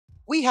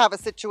We have a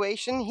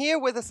situation here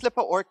with a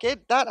slipper orchid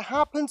that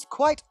happens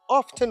quite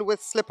often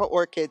with slipper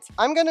orchids.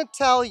 I'm going to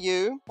tell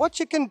you what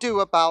you can do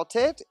about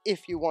it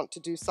if you want to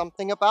do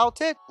something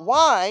about it,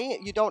 why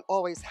you don't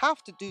always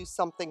have to do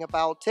something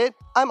about it.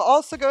 I'm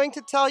also going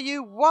to tell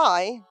you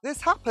why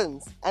this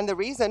happens, and the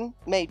reason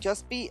may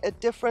just be a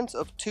difference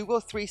of 2 or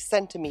 3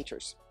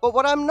 centimeters. But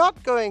what I'm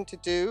not going to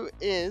do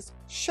is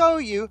show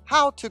you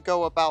how to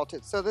go about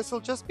it. So this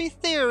will just be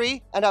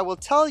theory, and I will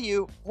tell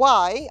you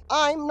why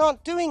I'm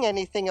not doing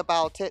anything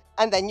about it.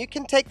 And then you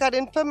can take that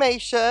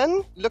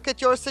information, look at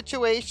your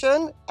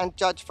situation, and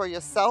judge for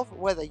yourself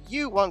whether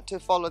you want to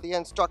follow the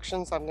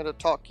instructions I'm going to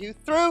talk you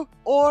through,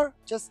 or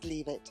just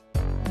leave it.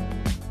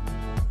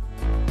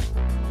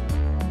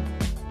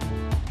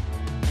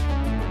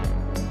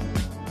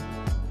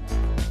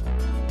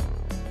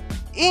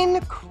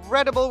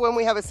 Incredible when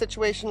we have a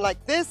situation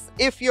like this.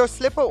 If your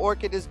slipper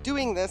orchid is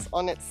doing this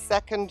on its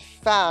second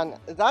fan,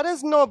 that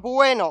is no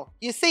bueno.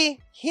 You see,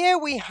 here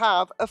we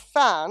have a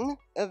fan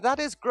that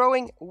is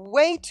growing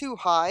way too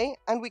high,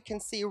 and we can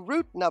see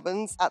root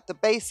nubbins at the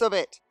base of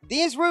it.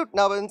 These root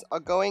nubbins are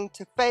going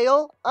to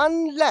fail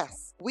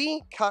unless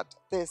we cut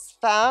this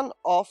fan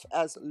off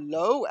as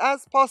low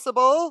as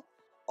possible,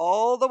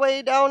 all the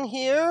way down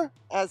here,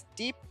 as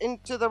deep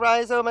into the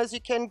rhizome as you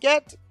can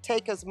get.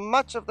 Take as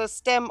much of the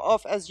stem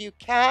off as you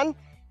can.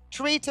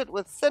 Treat it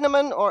with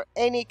cinnamon or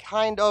any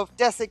kind of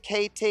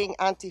desiccating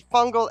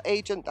antifungal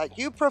agent that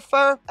you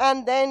prefer.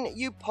 And then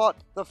you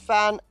pot the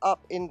fan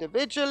up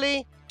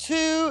individually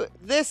to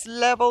this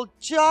level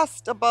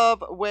just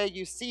above where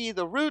you see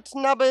the root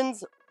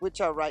nubbins, which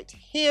are right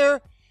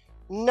here.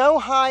 No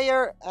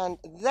higher, and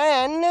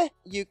then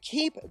you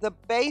keep the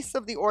base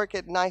of the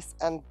orchid nice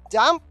and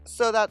damp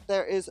so that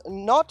there is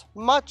not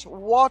much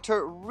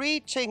water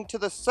reaching to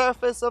the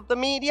surface of the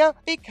media,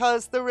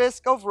 because the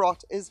risk of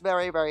rot is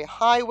very, very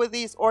high with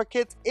these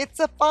orchids. It's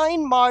a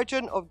fine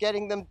margin of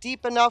getting them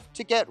deep enough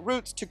to get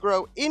roots to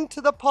grow into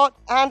the pot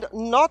and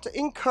not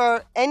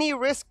incur any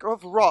risk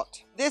of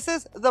rot. This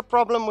is the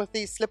problem with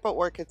these slipper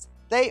orchids.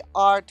 They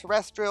are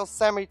terrestrial,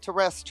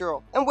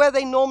 semi-terrestrial. And where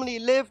they normally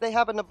live, they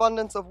have an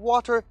abundance of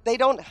water. They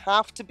don't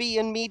have to be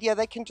in media.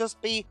 They can just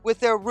be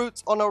with their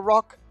roots on a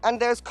rock. And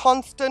there's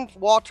constant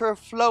water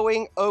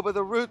flowing over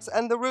the roots,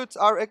 and the roots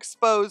are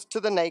exposed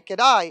to the naked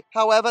eye.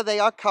 However, they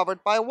are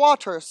covered by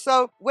water.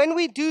 So when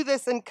we do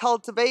this in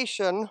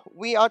cultivation,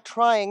 we are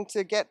trying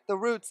to get the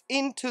roots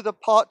into the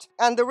pot,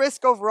 and the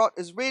risk of rot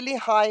is really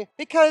high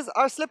because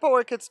our slipper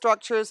orchid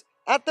structures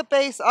at the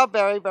base are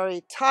very,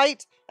 very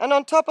tight. And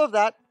on top of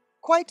that,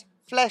 quite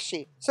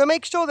fleshy. So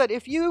make sure that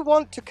if you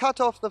want to cut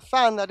off the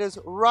fan that is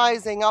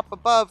rising up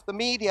above the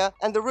media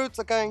and the roots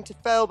are going to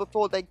fail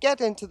before they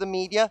get into the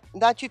media,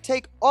 that you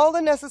take all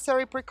the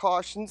necessary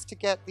precautions to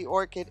get the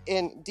orchid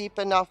in deep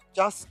enough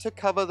just to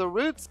cover the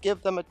roots,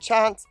 give them a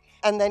chance,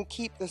 and then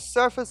keep the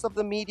surface of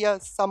the media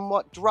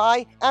somewhat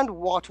dry and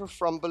water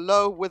from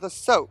below with a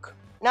soak.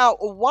 Now,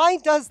 why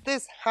does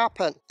this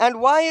happen?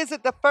 And why is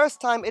it the first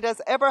time it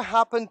has ever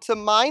happened to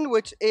mine,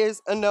 which is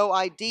a no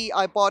ID?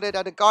 I bought it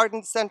at a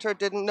garden center,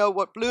 didn't know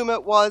what bloom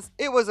it was.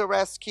 It was a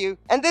rescue.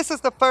 And this is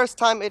the first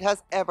time it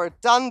has ever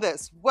done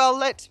this. Well,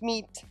 let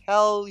me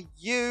tell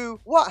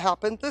you what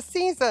happened this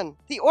season.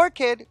 The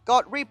orchid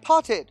got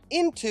repotted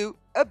into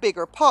a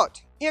bigger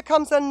pot. Here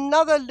comes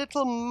another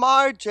little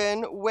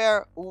margin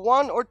where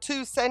 1 or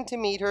 2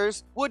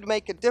 centimeters would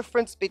make a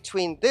difference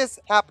between this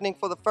happening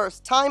for the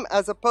first time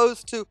as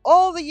opposed to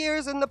all the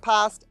years in the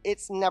past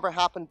it's never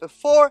happened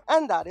before,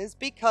 and that is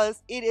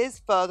because it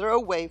is further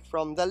away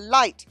from the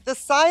light. The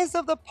size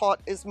of the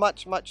pot is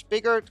much, much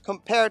bigger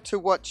compared to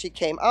what she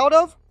came out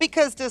of,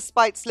 because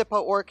despite slipper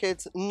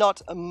orchids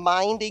not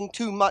minding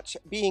too much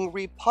being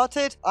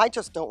repotted, I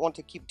just don't want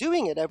to keep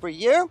doing it every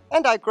year,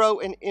 and I grow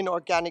in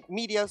inorganic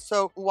media,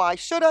 so why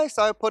should I?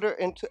 So I put her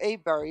into a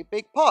very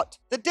big pot.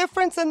 The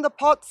difference in the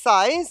pot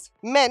size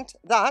meant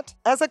that,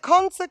 as a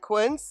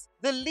consequence,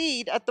 the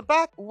lead at the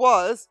back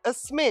was a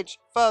smidge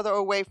further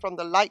away from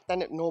the light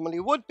than it normally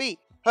would be.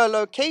 Her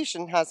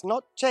location has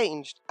not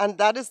changed, and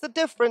that is the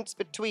difference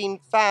between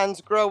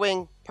fans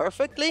growing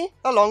perfectly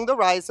along the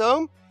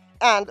rhizome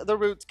and the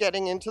roots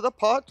getting into the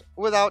pot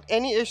without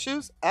any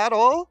issues at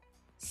all,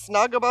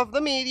 snug above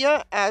the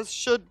media as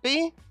should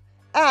be,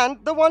 and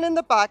the one in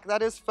the back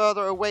that is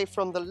further away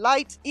from the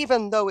light,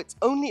 even though it's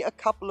only a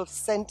couple of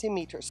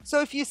centimeters.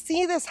 So if you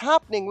see this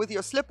happening with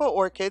your slipper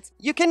orchids,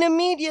 you can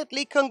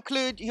immediately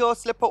conclude your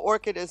slipper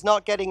orchid is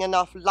not getting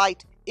enough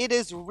light. It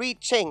is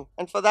reaching,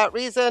 and for that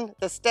reason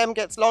the stem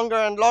gets longer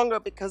and longer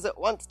because it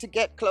wants to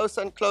get closer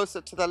and closer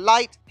to the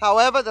light.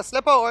 However, the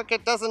slipper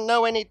orchid doesn't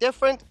know any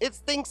different. It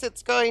thinks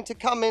it's going to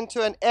come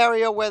into an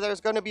area where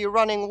there's going to be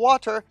running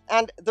water,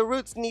 and the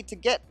roots need to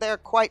get there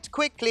quite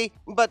quickly,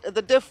 but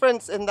the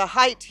difference in the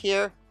height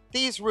here,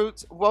 these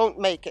roots won't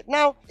make it.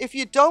 Now, if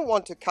you don't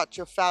want to cut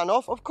your fan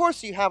off, of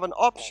course you have an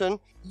option.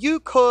 You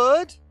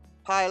could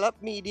pile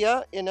up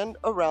media in and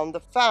around the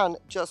fan.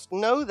 Just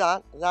know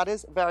that that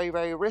is very,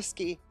 very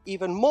risky.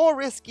 Even more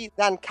risky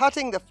than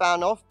cutting the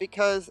fan off,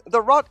 because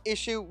the rot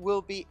issue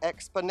will be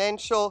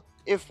exponential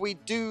if we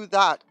do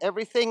that.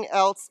 Everything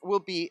else will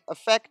be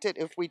affected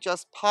if we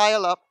just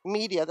pile up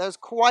media. There's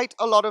quite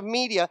a lot of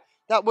media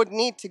that would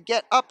need to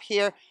get up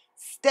here,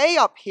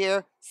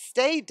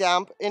 stay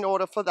damp in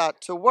order for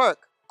that to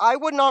work. I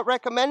would not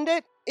recommend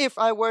it. If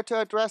I were to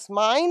address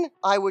mine,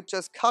 I would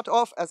just cut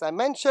off, as I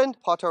mentioned,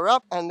 potter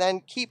up, and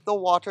then keep the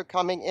water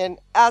coming in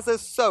as a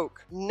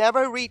soak,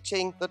 never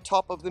reaching the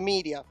top of the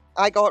media.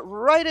 I got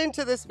right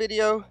into this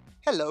video.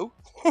 Hello.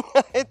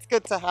 It's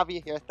good to have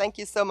you here. Thank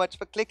you so much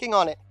for clicking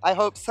on it. I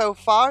hope so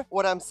far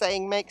what I'm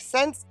saying makes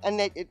sense and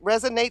that it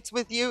resonates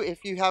with you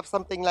if you have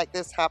something like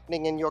this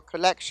happening in your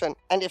collection.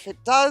 And if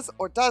it does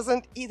or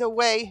doesn't, either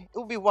way, it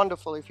would be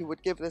wonderful if you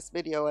would give this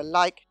video a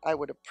like. I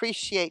would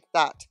appreciate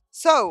that.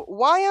 So,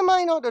 why am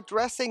I not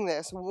addressing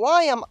this?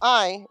 Why am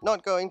I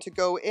not going to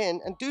go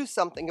in and do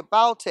something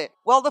about it?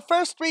 Well, the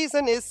first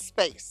reason is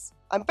space.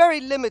 I'm very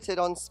limited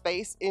on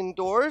space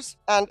indoors,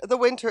 and the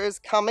winter is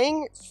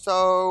coming,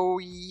 so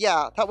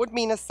yeah, that would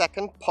mean a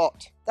second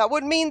pot. That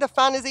would mean the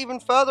fan is even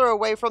further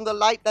away from the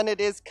light than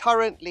it is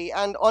currently,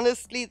 and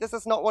honestly, this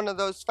is not one of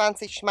those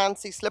fancy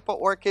schmancy slipper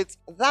orchids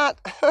that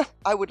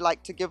I would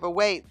like to give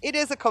away. It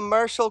is a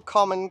commercial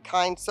common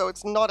kind, so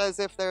it's not as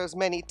if there's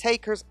many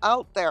takers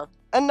out there.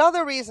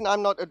 Another reason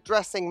I'm not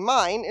addressing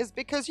mine is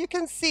because you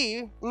can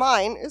see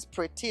mine is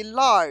pretty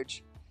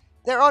large.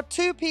 There are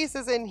two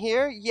pieces in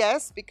here,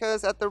 yes,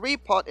 because at the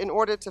repot, in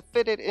order to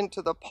fit it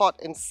into the pot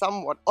in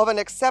somewhat of an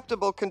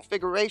acceptable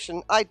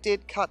configuration, I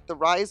did cut the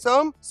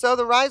rhizome. So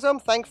the rhizome,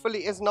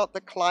 thankfully, is not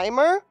the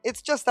climber.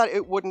 It's just that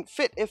it wouldn't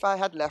fit if I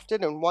had left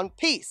it in one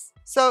piece.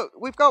 So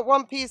we've got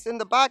one piece in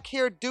the back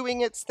here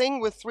doing its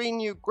thing with 3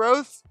 new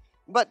growths,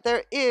 but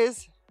there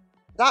is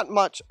that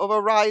much of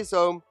a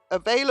rhizome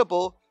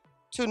available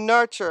to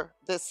nurture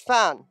this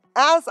fan.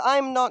 As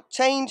I'm not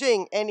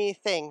changing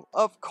anything,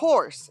 of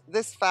course,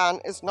 this fan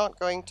is not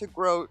going to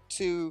grow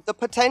to the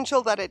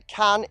potential that it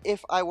can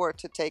if I were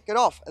to take it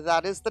off.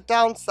 That is the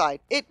downside.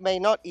 It may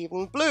not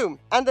even bloom.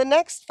 And the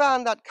next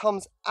fan that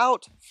comes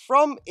out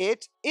from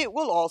it, it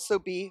will also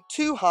be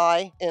too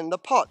high in the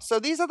pot. So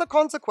these are the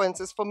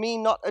consequences for me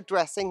not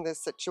addressing this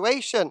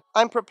situation.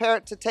 I'm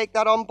prepared to take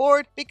that on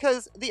board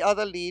because the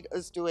other lead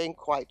is doing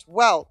quite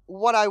well.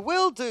 What I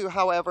will do,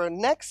 however,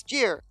 next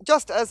year,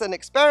 just as an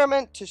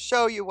experiment to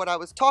show you what I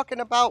was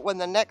talking about when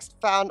the next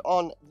fan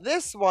on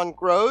this one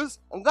grows,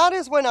 and that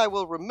is when I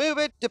will remove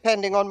it,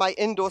 depending on my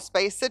indoor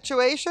space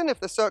situation. If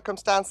the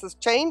circumstances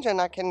change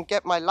and I can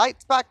get my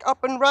lights back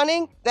up and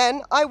running,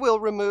 then I will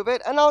remove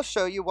it and I'll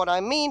show you what I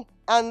mean.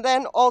 And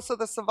then also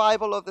the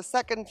survival of the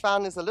second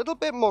fan is a little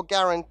bit more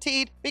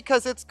guaranteed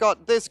because it's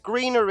got this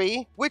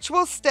greenery, which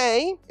will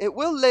stay, it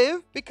will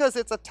live because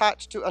it's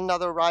attached to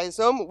another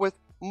rhizome with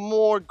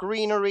more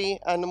greenery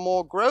and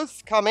more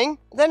growth coming.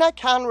 Then I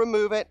can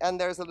remove it and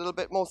there's a little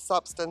bit more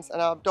substance and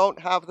I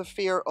don't have the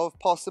fear of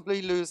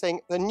possibly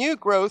losing the new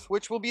growth,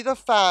 which will be the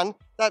fan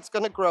that's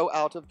going to grow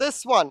out of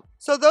this one.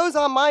 So those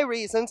are my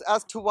reasons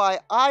as to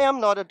why I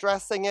am not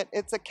addressing it.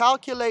 It's a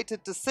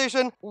calculated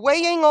decision,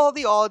 weighing all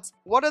the odds.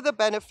 What are the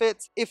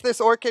benefits? If this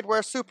orchid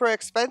were super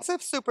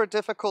expensive, super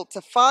difficult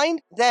to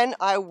find, then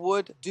I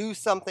would do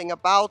something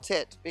about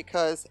it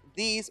because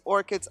these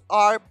orchids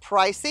are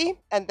pricey,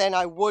 and then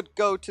I would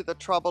go to the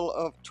trouble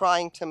of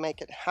trying to make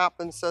it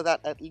happen so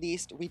that at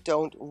least we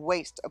don't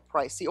waste a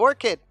pricey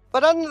orchid.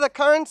 But under the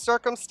current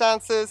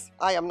circumstances,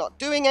 I am not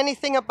doing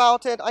anything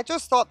about it. I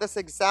just thought this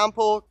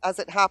example, as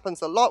it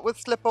happens a lot with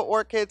slipper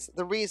orchids,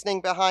 the reasoning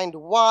behind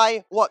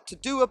why, what to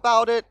do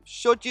about it,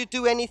 should you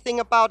do anything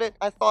about it,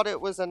 I thought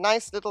it was a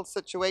nice little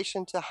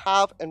situation to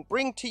have and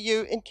bring to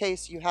you in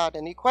case you had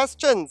any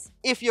questions.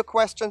 If your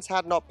questions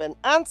had not been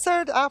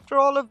answered after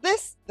all of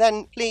this,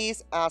 then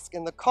please ask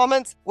in the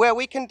comments where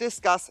we can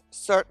discuss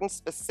certain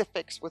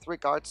specifics with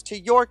regards to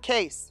your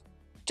case.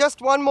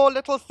 Just one more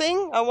little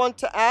thing I want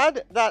to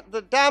add, that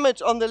the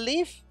damage on the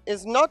leaf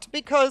is not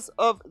because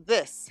of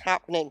this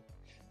happening.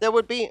 There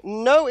would be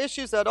no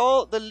issues at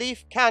all. The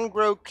leaf can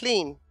grow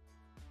clean.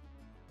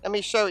 Let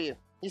me show you.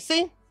 You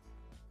see?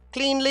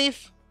 Clean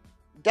leaf,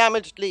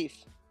 damaged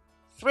leaf.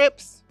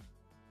 Thrips,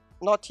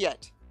 not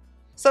yet.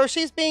 So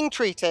she's being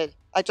treated.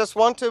 I just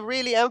want to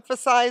really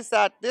emphasize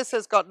that this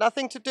has got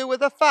nothing to do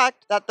with the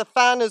fact that the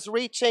fan is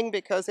reaching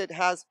because it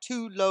has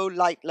too low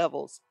light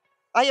levels.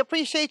 I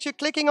appreciate you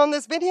clicking on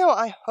this video.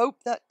 I hope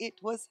that it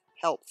was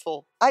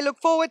helpful. I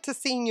look forward to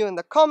seeing you in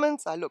the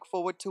comments. I look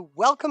forward to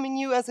welcoming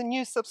you as a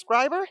new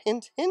subscriber.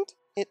 Hint, hint,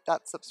 hit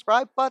that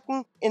subscribe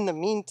button. In the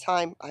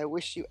meantime, I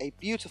wish you a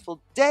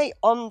beautiful day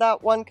on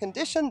that one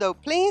condition, though,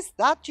 please,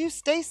 that you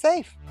stay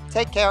safe.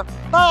 Take care.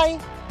 Bye.